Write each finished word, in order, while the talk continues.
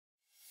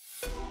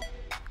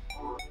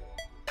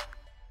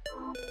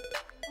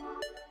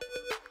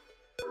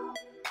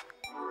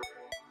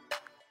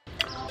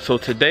So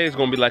today is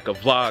gonna be like a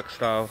vlog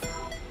style.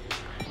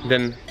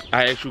 Then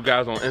I asked you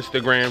guys on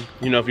Instagram.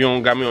 You know, if you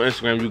don't got me on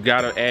Instagram, you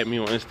gotta add me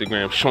on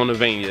Instagram,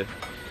 Shawnavania.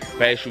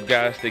 I asked you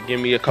guys to give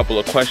me a couple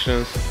of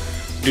questions,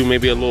 do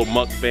maybe a little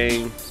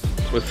mukbang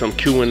with some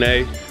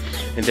Q&A,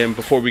 and then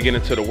before we get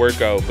into the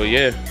workout. But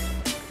yeah,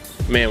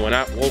 man, when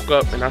I woke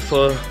up and I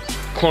saw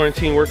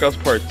Quarantine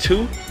Workouts Part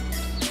 2,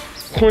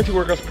 Quarantine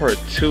Workouts Part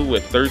 2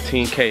 with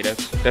 13K,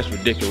 that's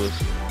ridiculous.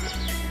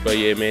 But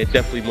yeah, man, it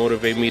definitely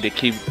motivated me to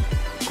keep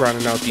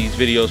grinding out these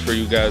videos for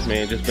you guys,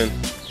 man. Just been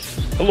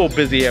a little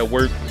busy at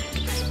work,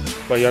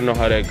 but y'all know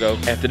how that go.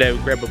 After that, we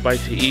grab a bite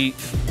to eat.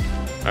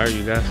 All right,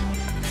 you guys,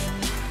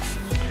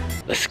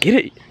 let's get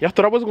it. Y'all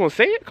thought I wasn't gonna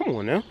say it? Come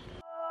on now.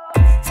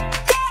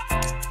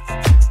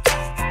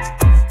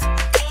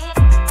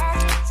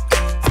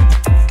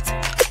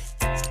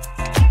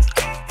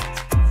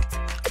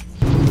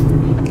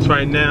 So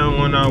right now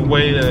on our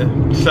way to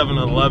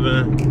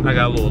 7-Eleven. I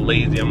got a little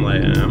lazy. I'm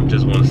like, I'm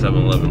just going to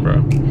 7-Eleven,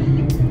 bro.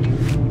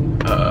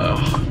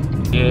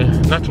 Yeah,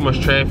 not too much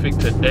traffic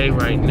today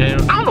right now.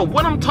 I don't know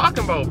what I'm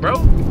talking about, bro.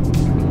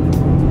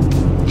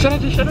 Should I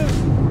just shut up?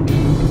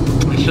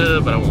 I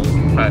should, but I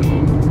won't. Probably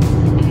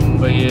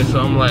won't. But yeah, so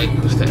I'm like,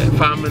 what's that?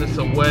 5 minutes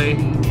away.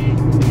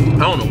 I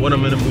don't know what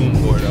I'm in the mood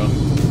for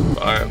though.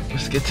 Alright,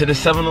 let's get to the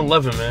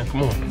 7-Eleven, man.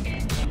 Come on.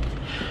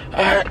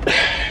 Alright.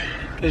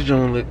 This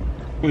joint look.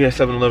 We at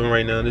 7-Eleven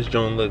right now. This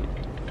joint look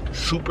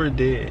super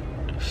dead.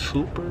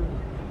 Super.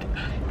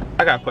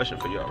 I got a question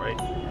for y'all, right?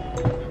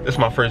 This is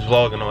my first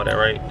vlog and all that,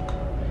 right?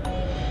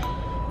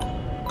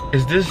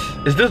 Is this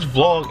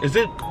vlog, is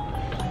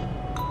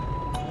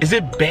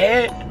it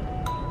bad?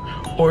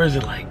 Or is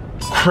it like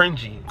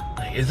cringy?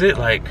 Like, is it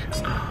like,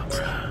 oh,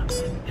 bro,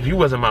 if you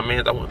wasn't my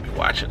man, I wouldn't be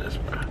watching this,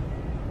 bro.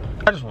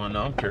 I just wanna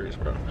know, I'm curious,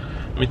 bro.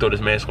 Let me throw this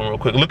mask on real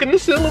quick. Look in the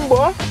ceiling,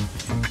 boy.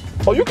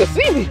 Oh, you can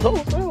see me. Hold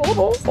on.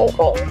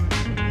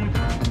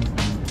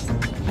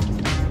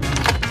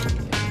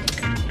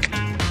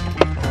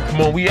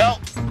 Come on, we out.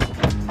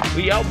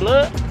 We out,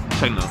 blood.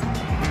 Check now.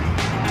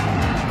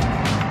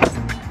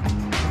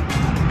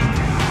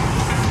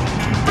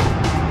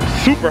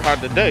 Super hot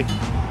today.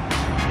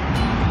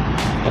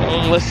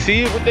 Let's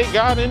see what they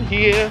got in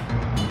here.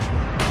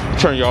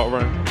 Turn y'all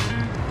around.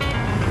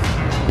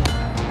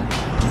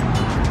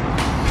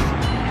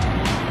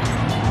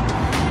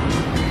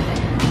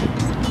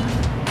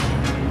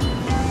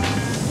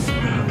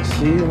 Let's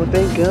see what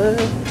they got.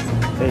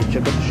 Hey,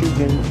 check out the shoe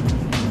game.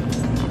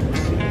 Let's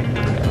see what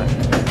they got.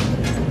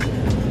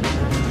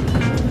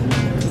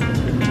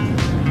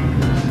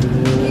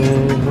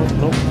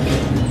 Nope.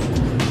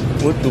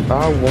 What do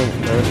I want,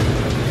 man?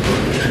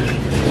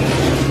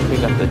 We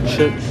got the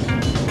chips.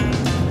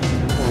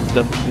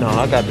 No, I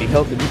gotta be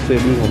healthy. You said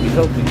we was gonna be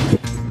healthy.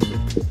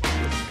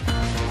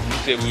 You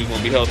said we was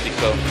gonna be healthy,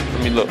 so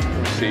let me look.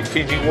 Let's see.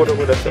 Fiji water,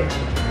 what that's at?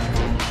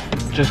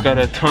 Just got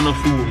a ton of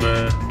food,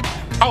 man.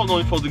 I was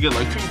only supposed to get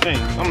like 2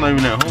 things. I'm not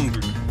even that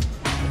hungry.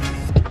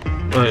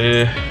 But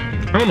yeah,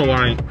 I don't know why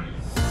I ain't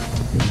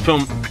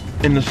film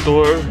in the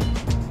store.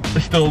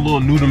 It's still a little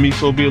new to me,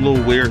 so it'll be a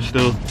little weird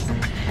still.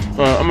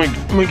 I'm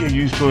gonna get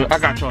used to it. I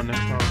got y'all next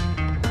time.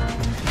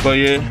 But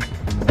yeah,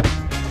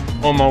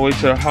 on my way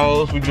to the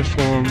house, we just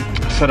gonna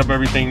set up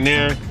everything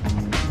there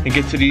and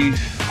get to these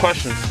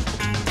questions.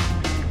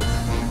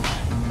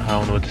 I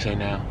don't know what to say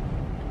now.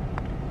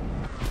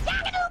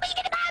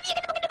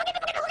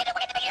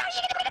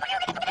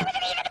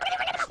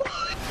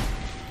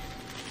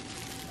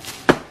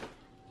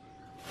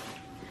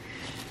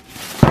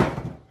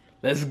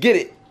 Let's get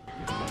it.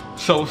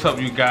 So what's up,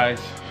 you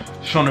guys?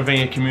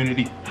 Shawnavania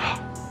community.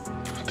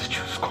 The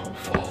juice cold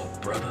fall,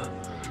 brother.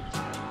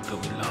 So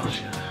we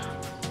lost you.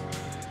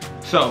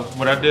 So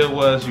what I did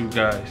was, you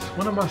guys,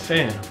 what am I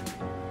saying?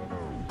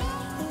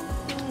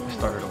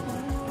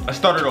 I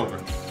started over.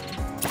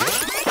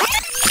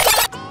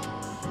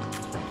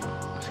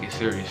 Let's get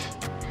serious.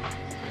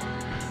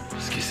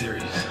 Let's get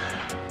serious.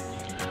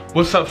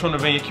 What's up,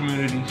 Shawnavania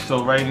community?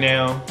 So right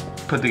now,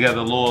 put together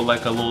a little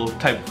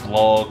type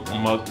vlog,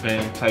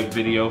 mukbang type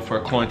video for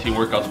Quarantine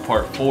Workouts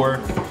Part 4.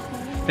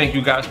 Thank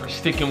you guys for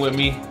sticking with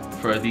me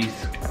for these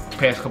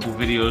past couple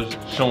videos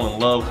showing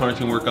love.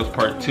 Quarantine Workouts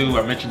Part 2,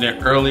 I mentioned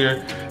it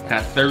earlier,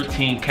 got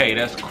 13K,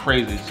 that's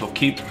crazy. So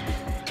keep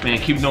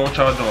doing what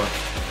y'all doing.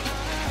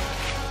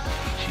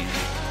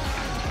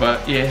 Jeez.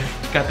 But yeah,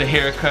 got the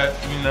haircut,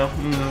 you know,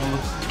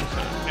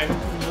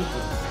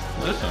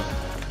 listen.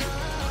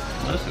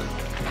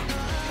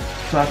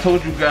 So I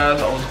told you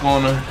guys I was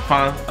gonna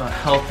find a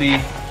healthy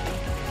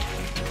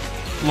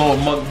little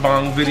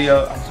mukbang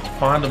video. I was gonna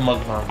find a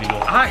mukbang video.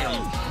 I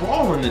am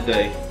crawling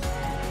today.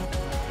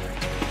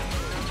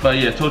 But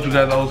yeah, I told you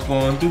guys I was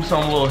gonna do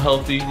something a little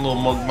healthy, a little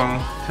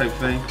mukbang type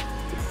thing.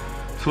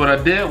 So what I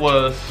did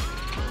was,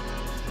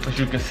 as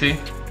you can see,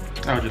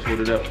 I'll just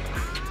hold it up.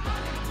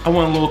 I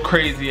went a little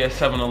crazy at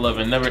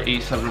 7-Eleven. Never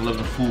ate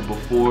 7-Eleven food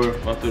before. I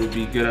thought it'd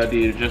be a good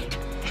idea to just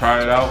try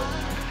it out,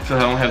 so I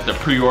don't have to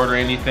pre-order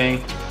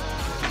anything.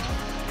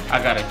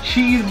 I got a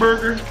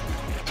cheeseburger,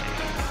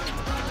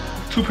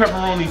 2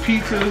 pepperoni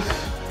pizzas,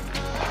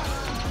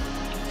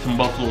 some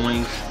buffalo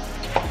wings.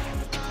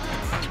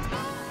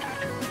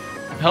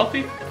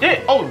 Healthy?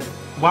 Yeah. Oh,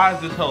 why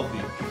is this healthy?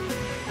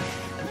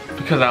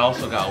 Because I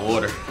also got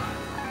water.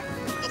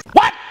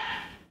 What?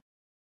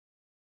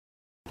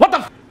 What the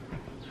f?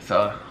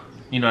 So,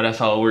 you know that's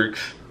how it works.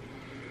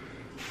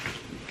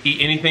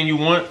 Eat anything you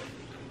want.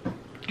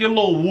 Get a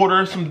little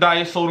water, some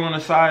diet soda on the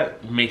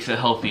side. Makes it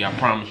healthy, I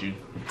promise you.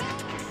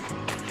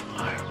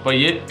 But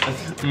yeah,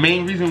 that's the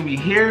main reason we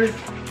here,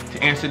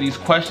 to answer these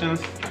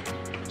questions.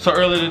 So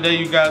earlier today,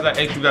 you guys, I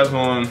asked you guys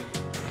on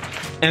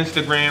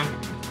Instagram,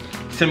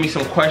 send me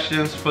some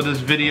questions for this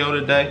video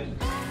today.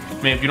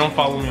 Man, if you don't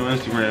follow me on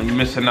Instagram, you're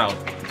missing out.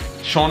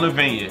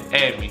 Shawnavania,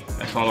 add me.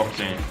 That's all I'm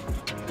saying.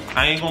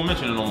 I ain't gonna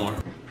mention it no more.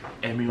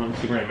 Add me on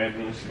Instagram, add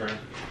me on Instagram.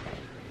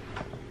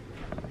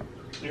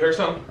 You heard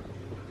something?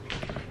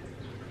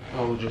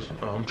 Oh,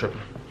 I'm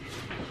tripping.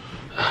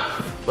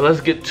 But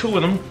let's get to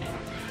it.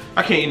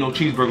 I can't eat no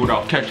cheeseburger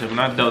without ketchup, and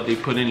I doubt they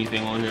put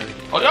anything on here.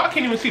 Oh, y'all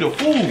can't even see the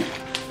food.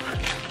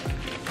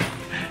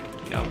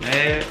 Y'all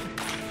mad?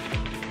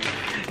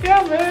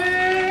 Y'all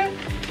mad?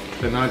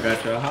 Then I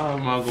got y'all. How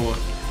am I going?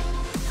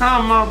 How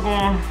am I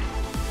going?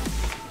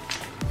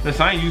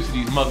 Listen, I ain't used to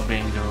these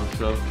mukbang joints,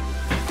 so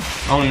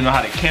I don't even know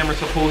how the camera's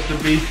supposed to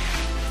be.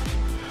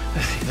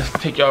 Let's see. Let's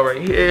take y'all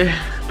right here.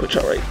 Put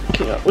y'all right.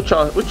 What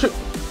y'all?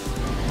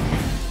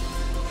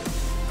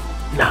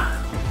 Nah,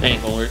 that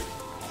ain't gonna work.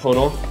 Hold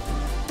on.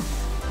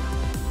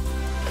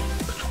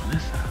 Put you on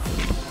this side.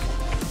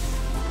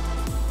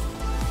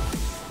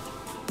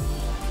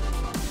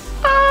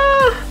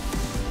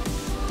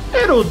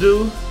 It'll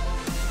do.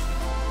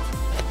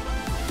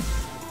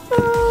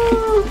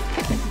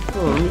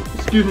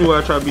 Excuse me while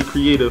I try to be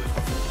creative.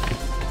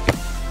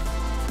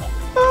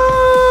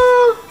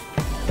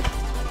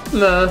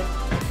 Nah.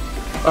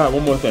 Alright,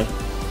 one more thing.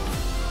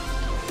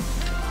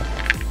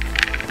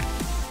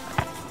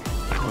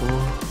 Hold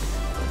on.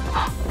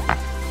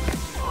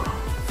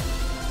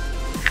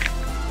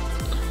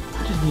 I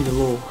just need a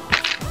little.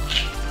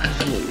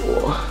 Let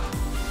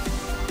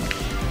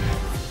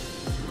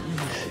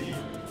me see.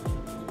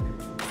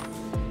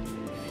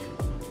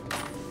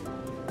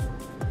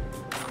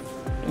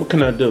 What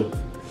can I do?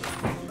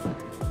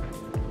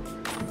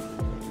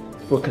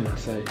 What can I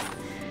say?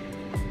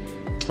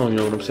 I don't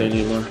know what I'm saying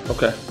anymore.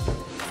 Okay.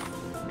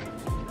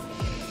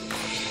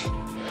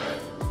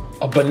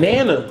 A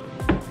banana.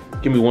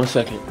 Give me 1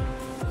 second.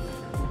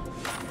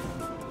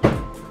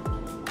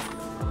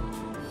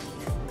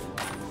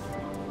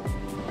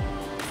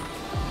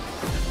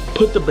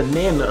 Put the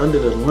banana under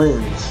the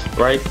lens,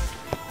 right?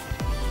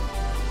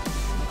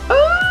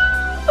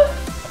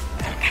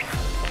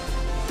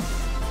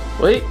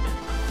 Wait.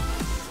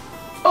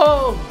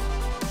 Oh.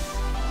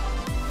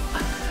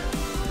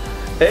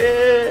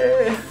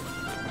 Hey.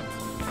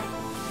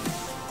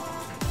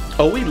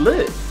 Oh, we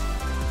lit.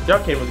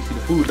 Y'all can't really see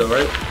the food though,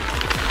 right?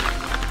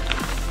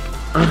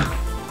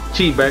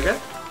 Cheeseburger.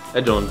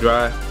 That joint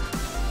dry.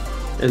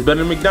 It's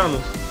better than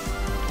McDonald's.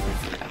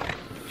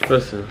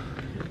 Listen,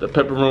 the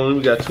pepperoni,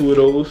 we got 2 of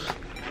those.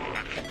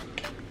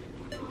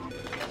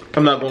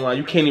 I'm not gonna lie,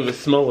 you can't even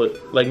smell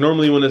it. Like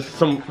normally when it's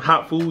some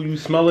hot food, you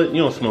smell it.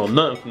 You don't smell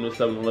nothing from the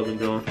 7-Eleven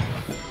joint.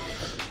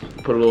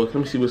 Put a little, let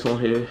me see what's on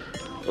here.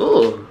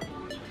 Ugh.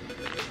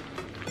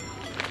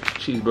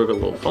 Cheeseburger a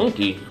little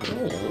funky. Oh,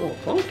 a little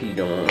funky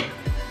joint.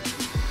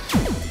 A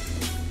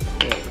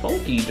little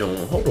funky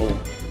joint. Hold on.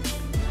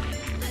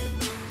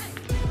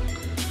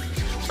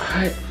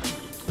 Alright,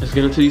 let's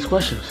get into these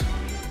questions.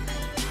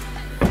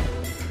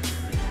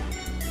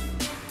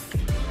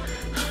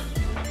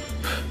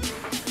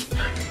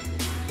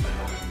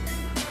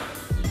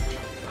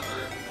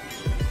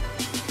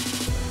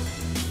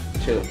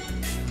 Chill.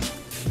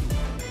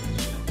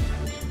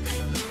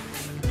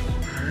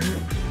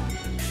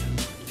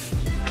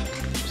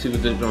 See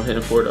what this joint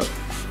hitting for though.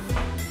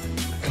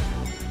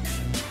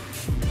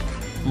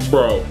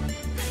 Bro.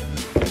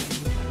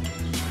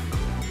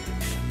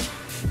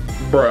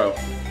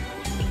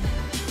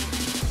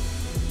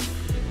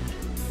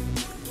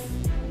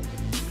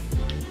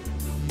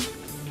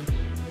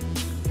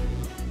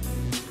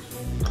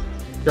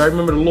 Y'all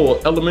remember the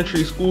little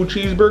elementary school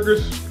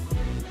cheeseburgers?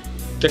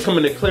 That come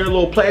in a clear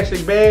little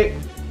plastic bag?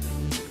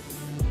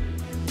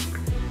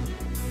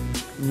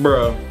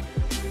 Bro.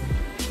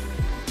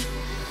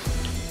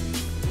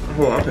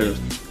 Hold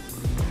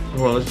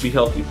on, let's be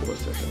healthy for a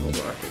second. Hold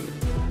on, I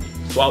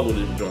can swallow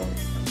this joint.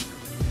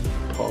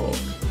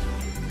 Pause.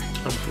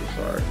 I'm so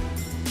sorry.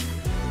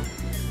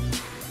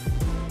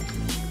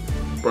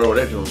 Bro,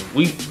 that joint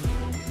weak.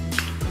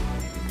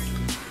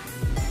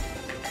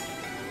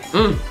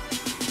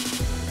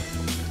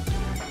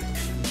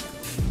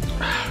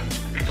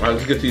 Alright,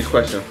 let's get to these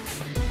questions.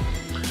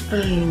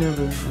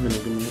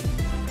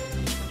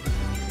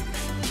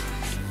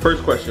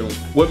 First question,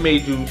 what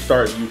made you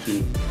start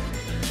YouTube?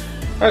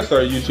 I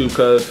started YouTube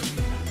because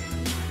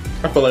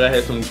I felt like I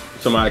had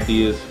some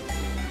ideas.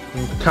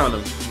 Kind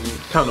of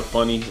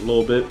funny a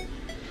little bit.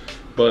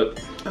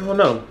 But I don't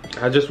know.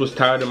 I just was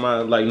tired of my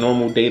like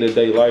normal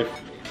day-to-day life.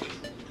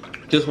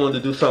 Just wanted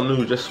to do something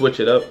new, just switch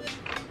it up.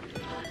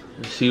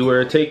 and see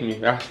where it take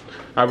me. I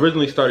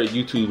originally started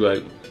YouTube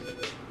like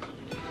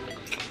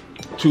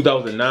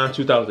 2009,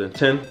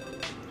 2010.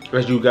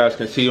 As you guys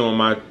can see on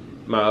my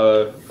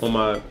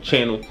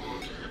channel,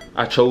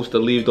 I chose to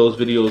leave those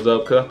videos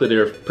up because I thought they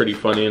were pretty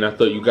funny, and I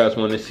thought you guys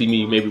wanted to see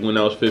me maybe when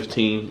I was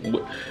 15,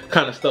 what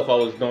kind of stuff I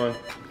was doing.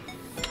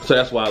 So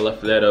that's why I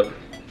left that up.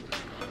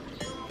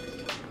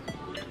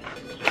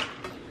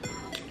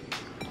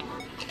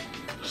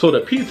 So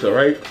the pizza,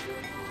 right?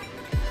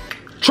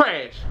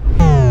 Trash.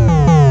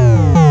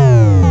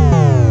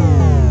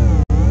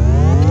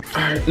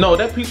 Alright, no,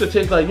 that pizza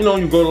tastes like, you know,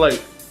 you go to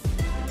like,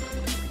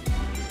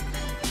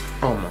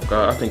 oh my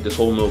god, I think this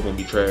whole meal gonna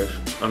be trash.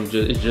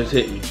 It just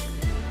hit me.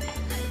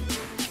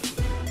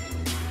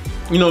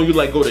 You know, you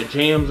like go to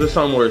jams or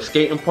something, or a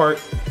skating park.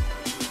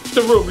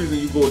 The real reason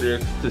you go there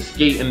to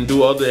skate and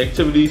do other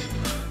activities.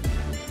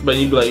 But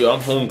you be like, yo,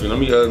 I'm hungry. Let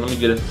me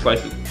get a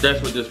slice.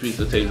 That's what this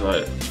pizza tastes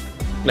like.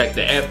 Like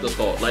the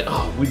afterthought. Like,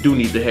 oh, we do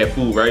need to have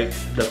food, right?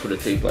 That's what it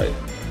tastes like.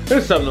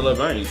 It's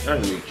 7-Eleven. I ain't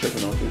really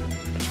tripping on food.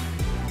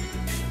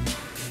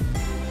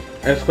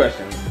 Next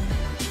question.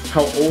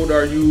 How old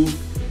are you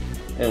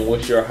and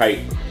what's your height?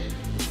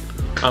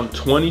 I'm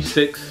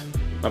 26.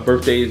 My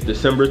birthday is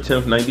December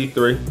 10th,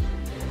 93.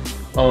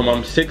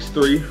 I'm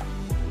 6'3".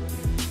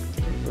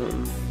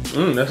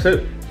 That's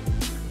it.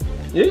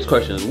 Yeah, these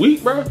questions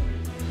weak, bro.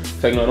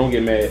 It's like, no, don't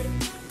get mad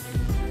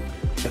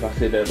if I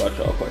said that about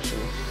y'all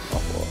questions.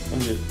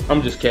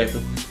 I'm just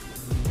capping.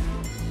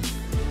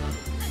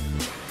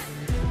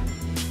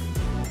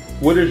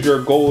 What is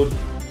your goal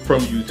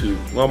from YouTube?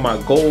 Well,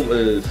 my goal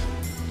is,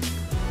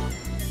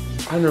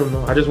 I don't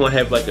know. I just want to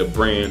have like a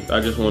brand.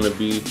 I just want to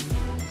be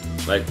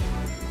like,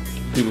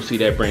 people see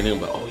that brand and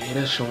be like, oh yeah,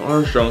 that's Shawn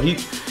Armstrong.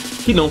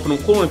 He known for them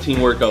quarantine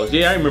workouts.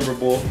 Yeah, I remember,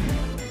 boy.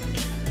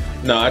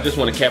 No, I just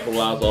want to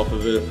capitalize off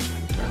of it.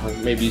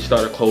 Maybe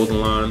start a clothing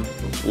line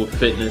with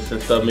fitness and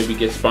stuff. Maybe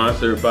get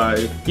sponsored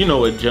by, you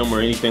know, a gym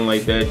or anything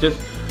like that.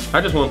 I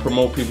just want to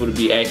promote people to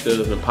be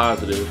active and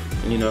positive,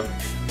 you know.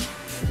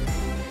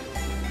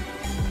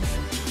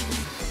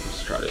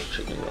 Let's try this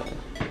chicken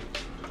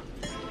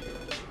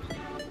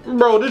roll.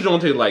 Bro, this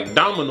don't taste like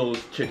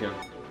Domino's chicken.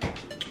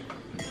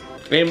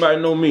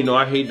 Anybody know me? No,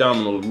 I hate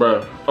Domino's,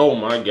 bro. Oh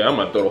my god, I'm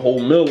about to throw the whole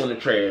meal in the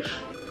trash.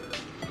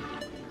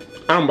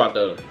 I'm about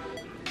to.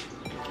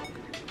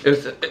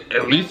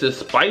 At least it's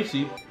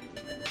spicy.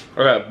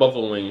 I got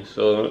buffalo wings,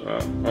 so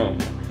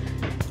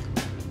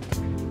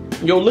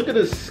yo, look at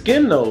the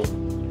skin though.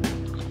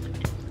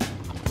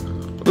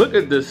 Look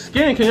at the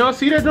skin. Can y'all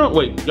see that? Don't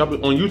wait. Y'all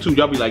on YouTube,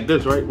 y'all be like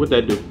this, right? What'd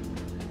that do?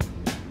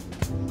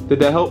 Did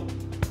that help?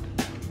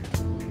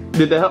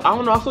 Did that help? I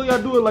don't know. I saw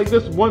y'all do it like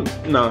this once.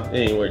 Nah,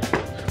 anyway,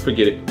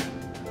 forget it.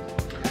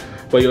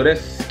 But yo, that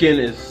skin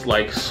is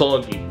like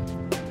soggy.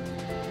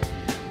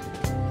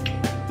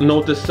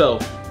 Note to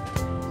self.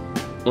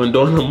 When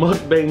doing a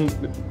mukbang,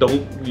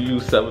 don't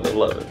use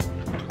 7-Eleven.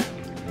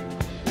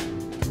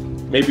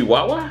 Maybe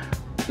Wawa?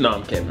 No,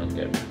 I'm kidding,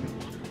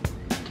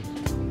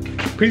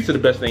 Pizza the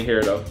best thing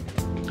here though.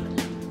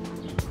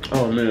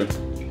 Oh man.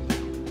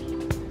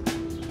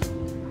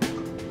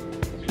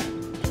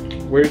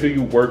 Where do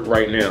you work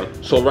right now?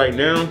 So right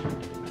now,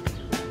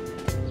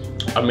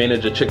 I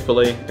manage a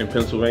Chick-fil-A in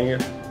Pennsylvania.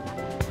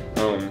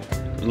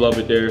 Love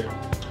it there.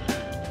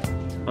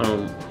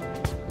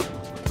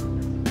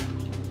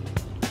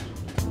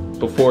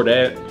 Before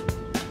that,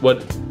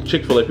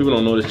 Chick-fil-A, people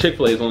don't know this,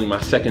 Chick-fil-A is only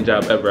my second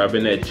job ever. I've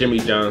been at Jimmy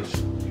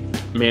John's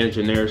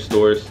managing their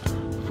stores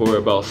for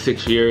about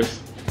 6 years.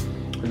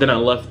 And then I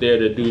left there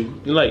to do,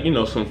 like, you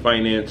know, some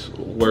finance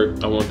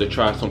work. I wanted to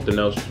try something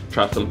else,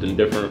 try something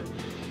different.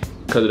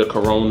 Because of the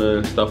corona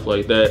and stuff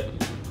like that,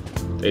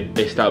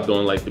 they stopped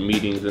doing like the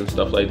meetings and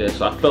stuff like that.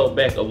 So I fell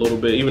back a little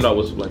bit, even though I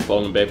was like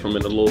falling back from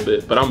it a little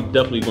bit. But I'm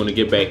definitely going to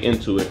get back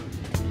into it.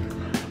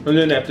 And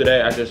then after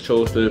that, I just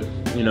chose to,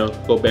 you know,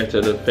 go back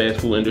to the fast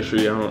food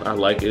industry. I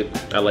like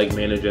it. I like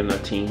managing a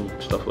team,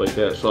 stuff like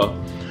that. So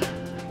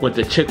I went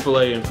to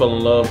Chick-fil-A and fell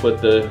in love with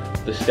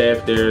the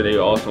staff there.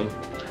 They're awesome.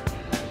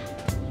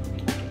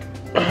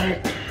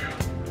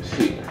 Let's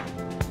see.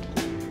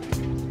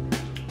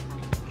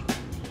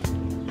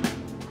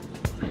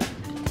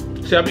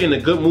 See, I be in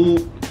a good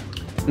mood,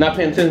 not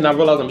paying attention. I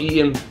realize I'm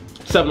eating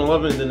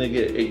 7-Eleven, and then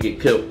it get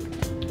killed.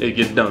 It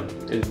gets done.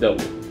 It's dealt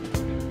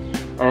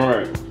with. All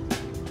right.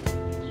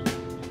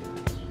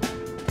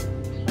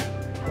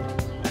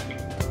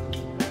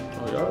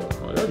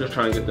 Y'all just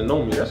trying to get to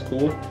know me. That's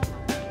cool.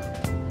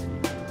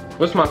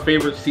 What's my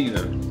favorite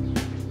season?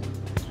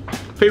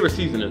 Favorite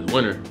season is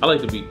winter. I like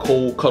to be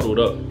cold, cuddled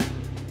up.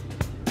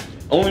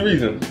 Only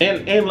reason.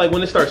 And like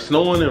when it starts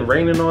snowing and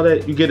raining and all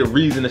that, you get a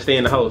reason to stay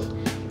in the house.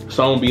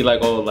 So I don't be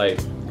like, oh, like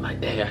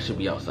dang, I should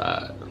be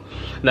outside.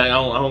 Now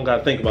I don't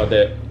gotta think about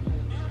that.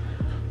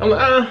 I'm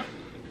like,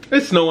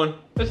 it's snowing.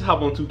 Let's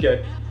hop on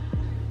 2K.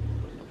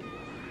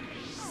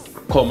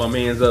 Call my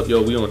mans up,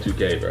 yo, we on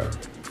 2K, bro.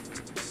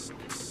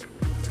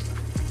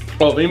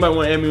 Oh, if anybody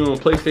want to add me on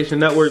PlayStation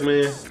Network,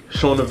 man,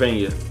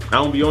 Shawnavania. I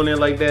don't be on there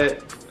like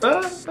that.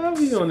 I'll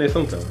be on there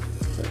sometime.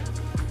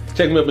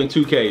 Check me up in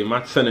 2K.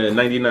 My center at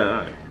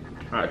 99.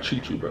 I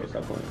treat you, bro.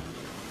 Stop playing.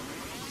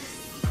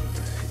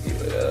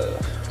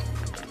 Yeah.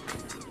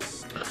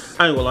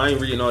 I ain't gonna lie, I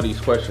ain't reading all these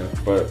questions,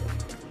 but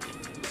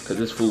cause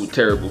this food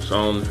terrible,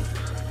 so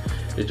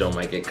this joint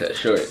might get cut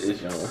short. This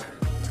joint.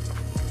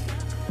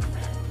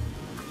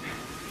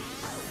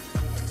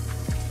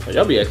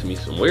 Y'all be asking me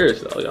some weird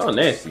stuff. Y'all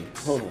nasty.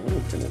 Hold on, let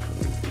me finish.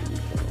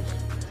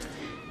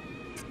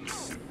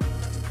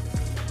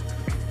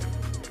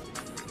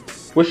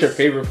 What's your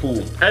favorite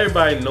food?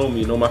 Everybody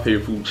know my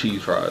favorite food,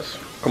 cheese fries.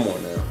 Come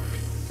on now.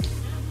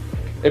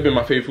 It's been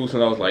my favorite food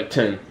since I was like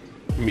 10.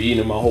 I've been eating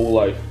it my whole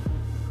life.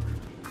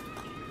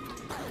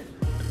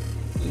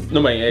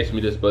 Nobody asked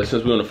me this, but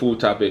since we're on the food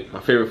topic, my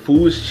favorite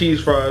food is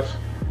cheese fries.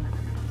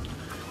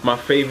 My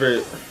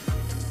favorite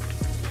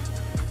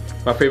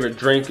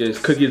drink is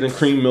cookies and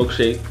cream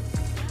milkshake.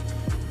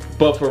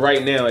 But for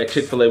right now at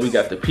Chick-fil-A, we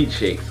got the peach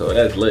shake, so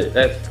that's lit.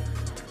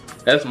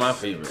 That's my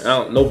favorite.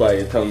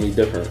 Nobody telling me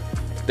different.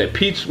 That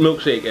peach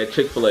milkshake at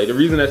Chick-fil-A. The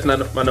reason that's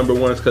not my number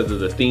one is because of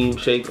the theme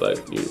shake.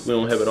 Like, we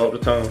don't have it all the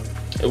time.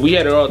 If we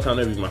had it all the time,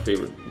 that'd be my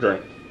favorite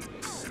drink.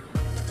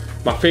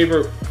 My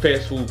favorite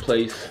fast food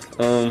place.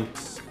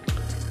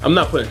 I'm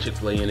not putting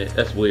Chick-fil-A in it.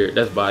 That's weird.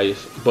 That's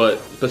biased.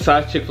 But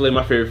besides Chick-fil-A,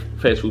 my favorite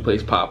fast food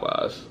place,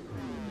 Popeyes.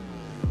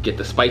 Get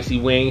the spicy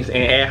wings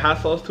and add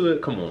hot sauce to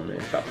it. Come on,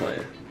 man. Stop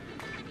playing.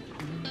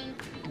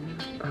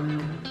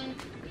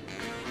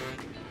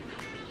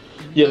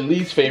 Your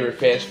least favorite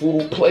fast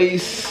food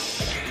place?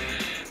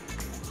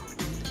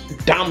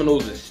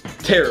 Domino's is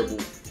terrible.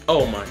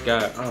 Oh my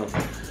God.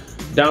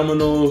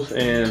 Domino's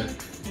and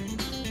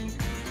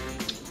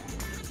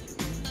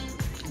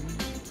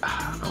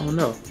I don't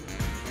know.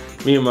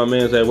 Me and my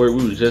man's at work,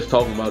 we was just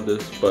talking about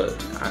this, but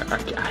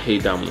I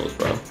hate Domino's,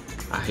 bro.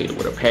 I hate it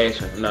with a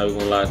passion. I'm not even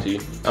gonna lie to you.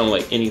 I don't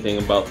like anything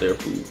about their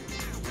food.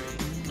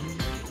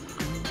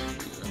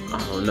 I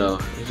don't know.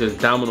 It's just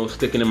Domino's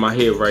sticking in my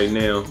head right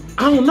now.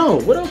 I don't know.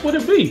 What else would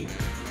it be?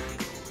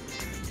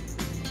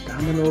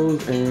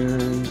 Domino's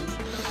and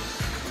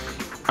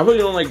I really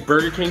don't like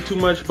Burger King too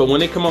much, but when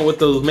they come out with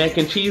those mac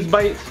and cheese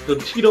bites, the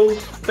Cheetos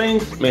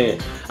things, man,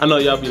 I know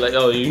y'all be like,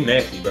 oh, you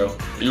nasty, bro.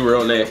 You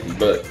real nasty,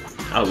 but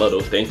I love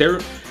those things.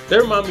 They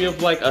remind me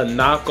of like a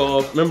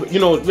knockoff. Remember,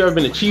 you ever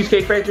been to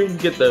Cheesecake Factory? You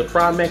get the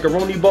fried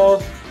macaroni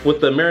balls with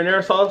the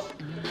marinara sauce.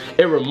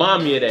 It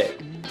remind me of that.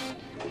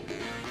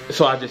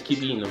 So I just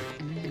keep eating them.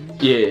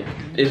 Yeah,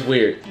 it's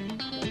weird.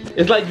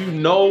 It's like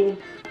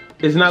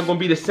it's not gonna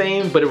be the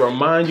same, but it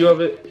reminds you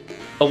of it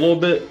a little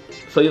bit.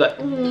 So you're like,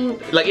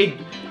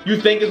 you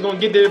think it's gonna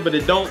get there, but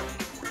it don't.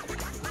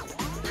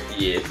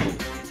 Yeah.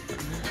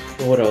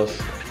 What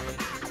else?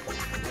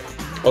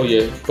 Oh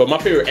yeah, but my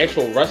favorite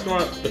actual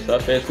restaurant,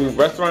 besides fast food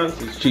restaurants,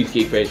 is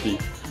Cheesecake Factory.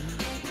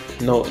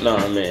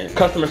 Nah, man.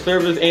 Customer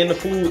service and the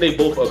food, they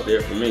both up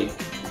there for me.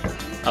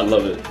 I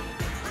love it.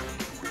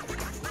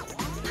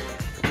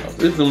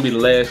 This is gonna be the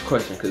last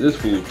question, because this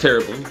food is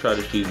terrible. Let me try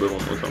this cheeseburger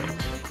one more time.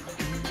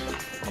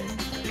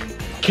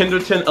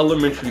 Kenderton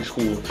Elementary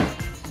School.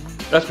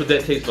 That's what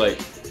that tastes like.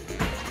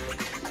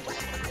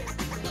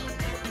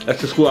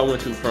 That's the school I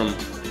went to from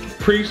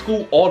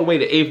preschool all the way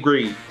to 8th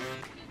grade.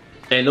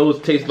 And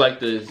those taste like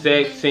the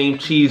exact same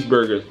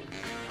cheeseburgers.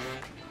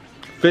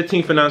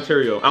 15th in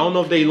Ontario. I don't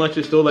know if they lunch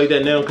is still like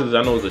that now, because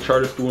I know it's a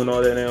charter school and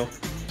all that now.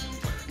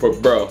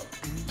 But bro,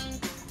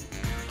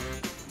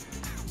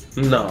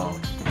 no.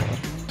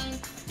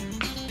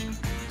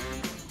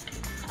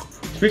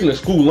 Speaking of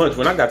school lunch,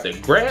 when I got the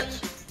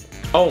Gratz,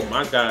 oh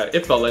my God,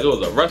 it felt like it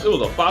was a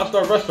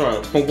 5-star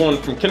restaurant from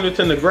going from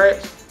Kenderton to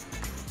Gratz.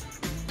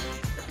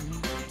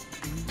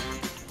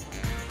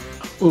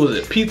 What was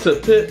it? Pizza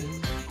Pit,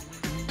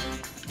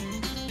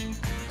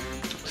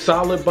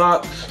 Solid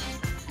Box.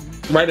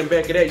 Right in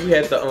back of that, you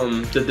had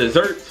the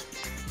desserts.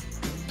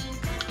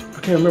 I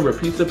can't remember.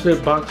 Pizza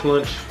Pit, Box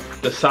Lunch,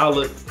 the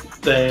Solid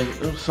thing.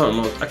 It was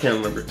something else. I can't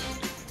remember.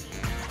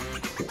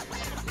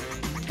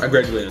 I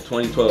graduated in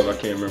 2012. I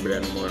can't remember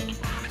that no more.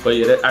 But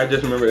yeah, I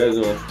just remember that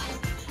one.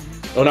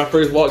 When I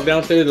first walked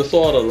downstairs and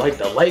saw the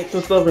lights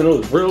and stuff, and it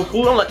was real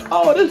food, I'm like,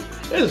 oh, this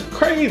is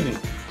crazy.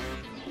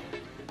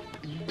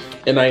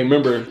 And I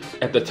remember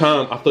at the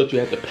time, I thought you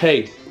had to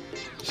pay.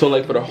 So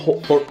like for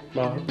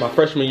my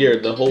freshman year,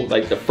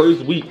 the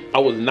first week, I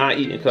was not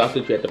eating because I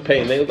thought you had to pay.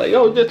 And they was like,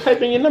 yo, just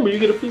type in your number, you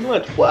get a free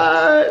lunch.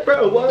 What,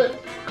 bro, what?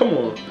 Come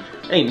on.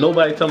 Ain't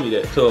nobody tell me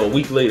that till a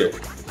week later.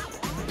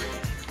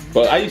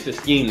 But I used to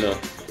scheme though.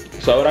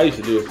 So what I used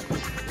to do,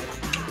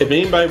 if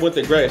anybody went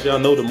to Gratz, y'all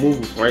know the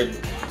move, right?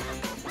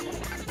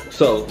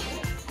 So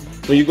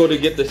when you go to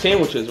get the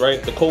sandwiches,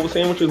 right? The cold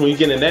sandwiches, when you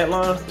get in that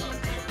line,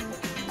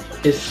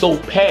 it's so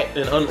packed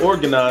and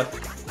unorganized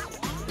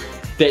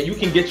that you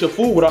can get your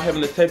food without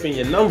having to type in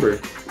your number.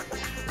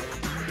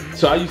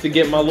 So I used to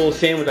get my little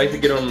sandwich. I used to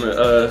get on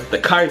the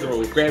Kaiser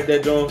roll, grab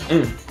that joint.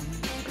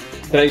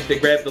 Then I used to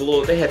grab the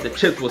little, they had the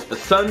chips, what's the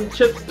sun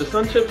chips? The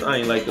sun chips? I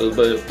ain't like those,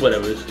 but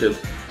whatever, it's chips.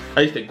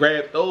 I used to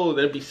grab those, and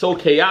it'd be so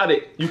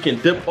chaotic, you can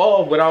dip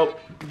off without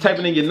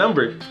typing in your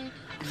number.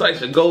 So I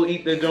used to go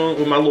eat that joint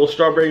with my little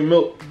strawberry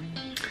milk.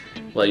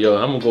 Like, yo,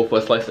 I'm gonna go for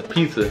a slice of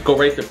pizza. Go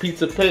right to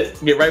Pizza Pit,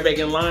 get right back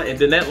in line, and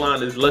then that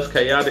line is less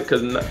chaotic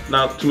because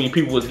not too many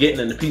people was getting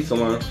in the pizza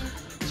line.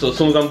 So as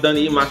soon as I'm done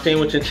eating my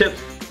sandwich and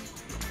chips,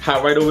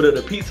 hop right over to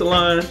the pizza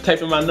line,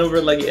 type in my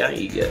number, like, yeah, I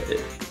ain't get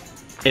it.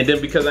 And then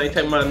because I ain't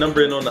typing my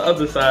number in on the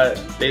other side,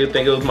 they would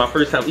think it was my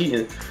first time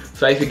eating.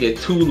 So I used to get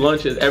 2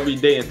 lunches every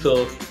day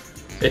until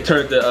it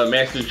turned to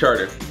Master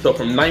Charter. So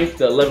from 9th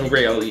to 11th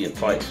grade, I was eating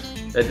twice.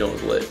 That joint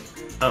was lit.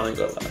 I ain't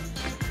gonna lie.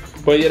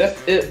 But yeah,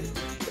 that's it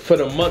for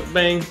the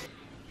mukbang.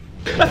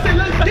 I said,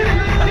 let's get it,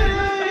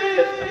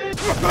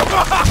 let's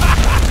get it!